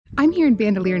I'm here in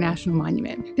Bandelier National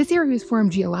Monument. This area was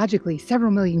formed geologically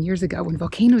several million years ago when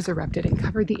volcanoes erupted and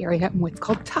covered the area in what's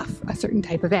called tuff, a certain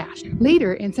type of ash.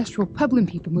 Later, ancestral Pueblo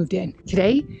people moved in.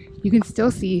 Today, you can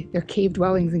still see their cave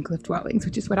dwellings and cliff dwellings,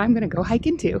 which is what I'm going to go hike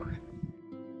into.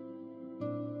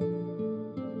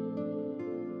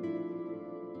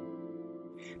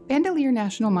 Bandelier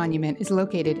National Monument is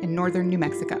located in northern New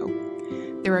Mexico.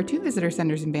 There are 2 visitor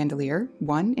centers in Bandelier,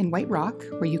 one in White Rock,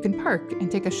 where you can park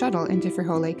and take a shuttle into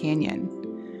Frijole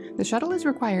Canyon. The shuttle is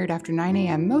required after 9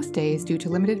 a.m. most days due to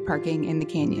limited parking in the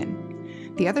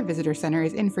canyon. The other visitor center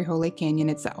is in Frijole Canyon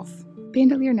itself.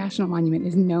 Bandelier National Monument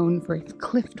is known for its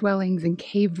cliff dwellings and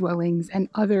cave dwellings and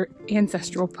other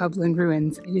ancestral Puebloan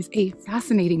ruins. It is a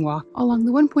fascinating walk along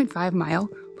the 1.5-mile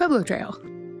Pueblo Trail.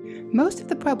 Most of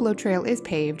the Pueblo Trail is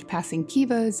paved, passing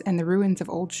kivas and the ruins of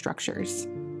old structures.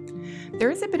 There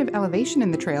is a bit of elevation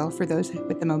in the trail for those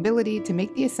with the mobility to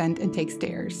make the ascent and take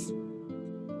stairs.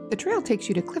 The trail takes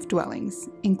you to cliff dwellings,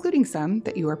 including some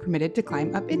that you are permitted to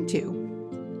climb up into.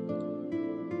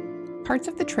 Parts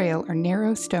of the trail are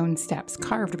narrow stone steps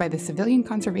carved by the Civilian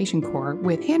Conservation Corps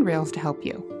with handrails to help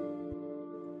you.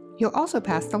 You'll also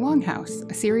pass the Longhouse,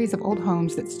 a series of old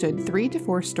homes that stood 3 to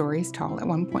 4 stories tall at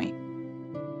one point.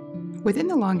 Within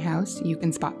the Longhouse, you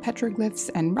can spot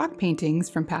petroglyphs and rock paintings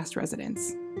from past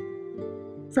residents.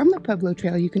 From the Pueblo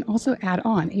Trail, you can also add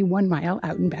on a 1-mile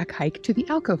out and back hike to the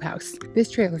Alcove House.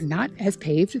 This trail is not as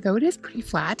paved, though it is pretty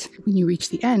flat. When you reach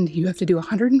the end, you have to do a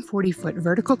 140-foot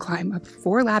vertical climb up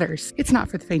 4 ladders. It's not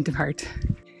for the faint of heart.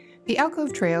 The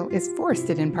Alcove Trail is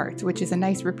forested in parts, which is a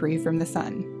nice reprieve from the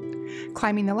sun.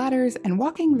 Climbing the ladders and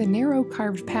walking the narrow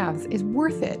carved paths is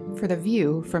worth it for the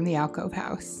view from the Alcove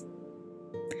House.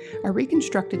 A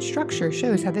reconstructed structure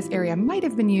shows how this area might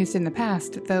have been used in the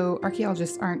past, though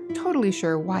archaeologists aren't totally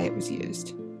sure why it was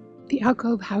used. The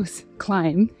Alcove House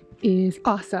climb is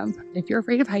awesome. If you're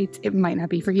afraid of heights, it might not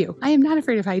be for you. I am not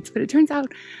afraid of heights, but it turns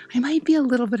out I might be a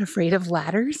little bit afraid of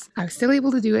ladders. I was still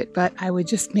able to do it, but I would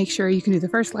just make sure you can do the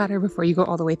first ladder before you go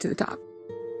all the way to the top.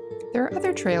 There are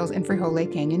other trails in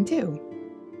Frijole Canyon too.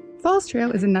 Falls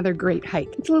Trail is another great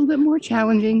hike. It's a little bit more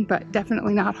challenging, but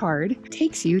definitely not hard. It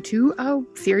takes you to a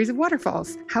series of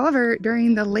waterfalls. However,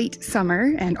 during the late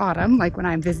summer and autumn, like when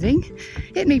I'm visiting,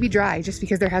 it may be dry just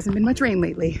because there hasn't been much rain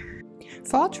lately.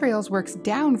 Fall Trails works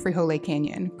down Frijole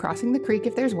Canyon, crossing the creek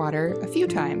if there's water a few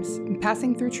times, and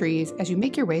passing through trees as you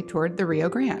make your way toward the Rio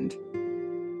Grande.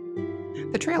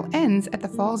 The trail ends at the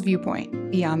Falls viewpoint.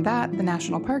 Beyond that, the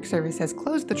National Park Service has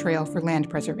closed the trail for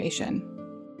land preservation.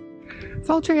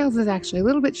 Fall Trails is actually a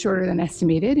little bit shorter than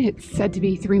estimated. It's said to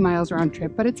be 3 miles round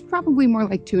trip, but it's probably more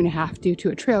like 2.5 due to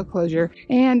a trail closure.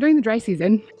 And during the dry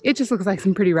season, it just looks like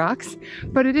some pretty rocks,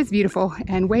 but it is beautiful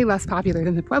and way less popular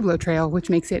than the Pueblo Trail, which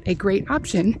makes it a great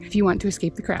option if you want to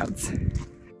escape the crowds.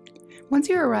 Once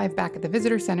you arrive back at the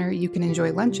visitor center, you can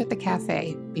enjoy lunch at the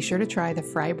cafe. Be sure to try the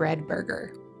fry bread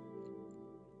burger.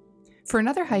 For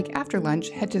another hike after lunch,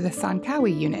 head to the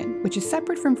Tsankawi Unit, which is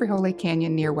separate from Frijole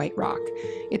Canyon near White Rock.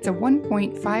 It's a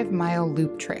 1.5-mile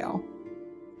loop trail.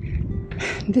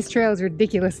 This trail is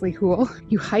ridiculously cool.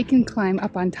 You hike and climb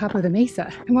up on top of the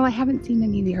mesa, and while I haven't seen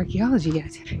any of the archaeology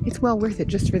yet, it's well worth it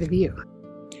just for the view.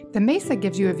 The mesa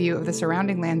gives you a view of the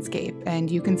surrounding landscape, and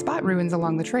you can spot ruins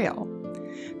along the trail.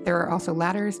 There are also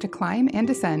ladders to climb and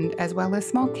descend, as well as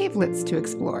small cavelets to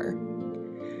explore.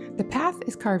 The path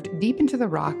is carved deep into the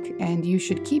rock, and you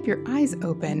should keep your eyes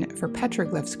open for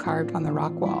petroglyphs carved on the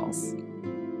rock walls.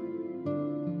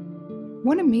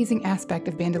 One amazing aspect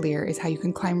of Bandelier is how you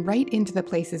can climb right into the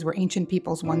places where ancient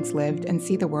peoples once lived and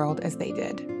see the world as they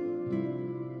did.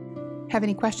 Have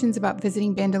any questions about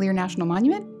visiting Bandelier National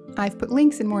Monument? I've put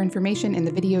links and more information in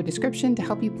the video description to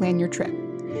help you plan your trip.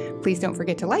 Please don't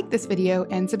forget to like this video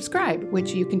and subscribe,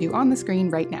 which you can do on the screen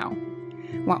right now.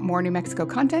 Want more New Mexico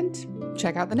content?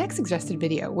 Check out the next suggested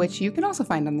video, which you can also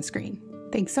find on the screen.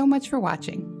 Thanks so much for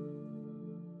watching.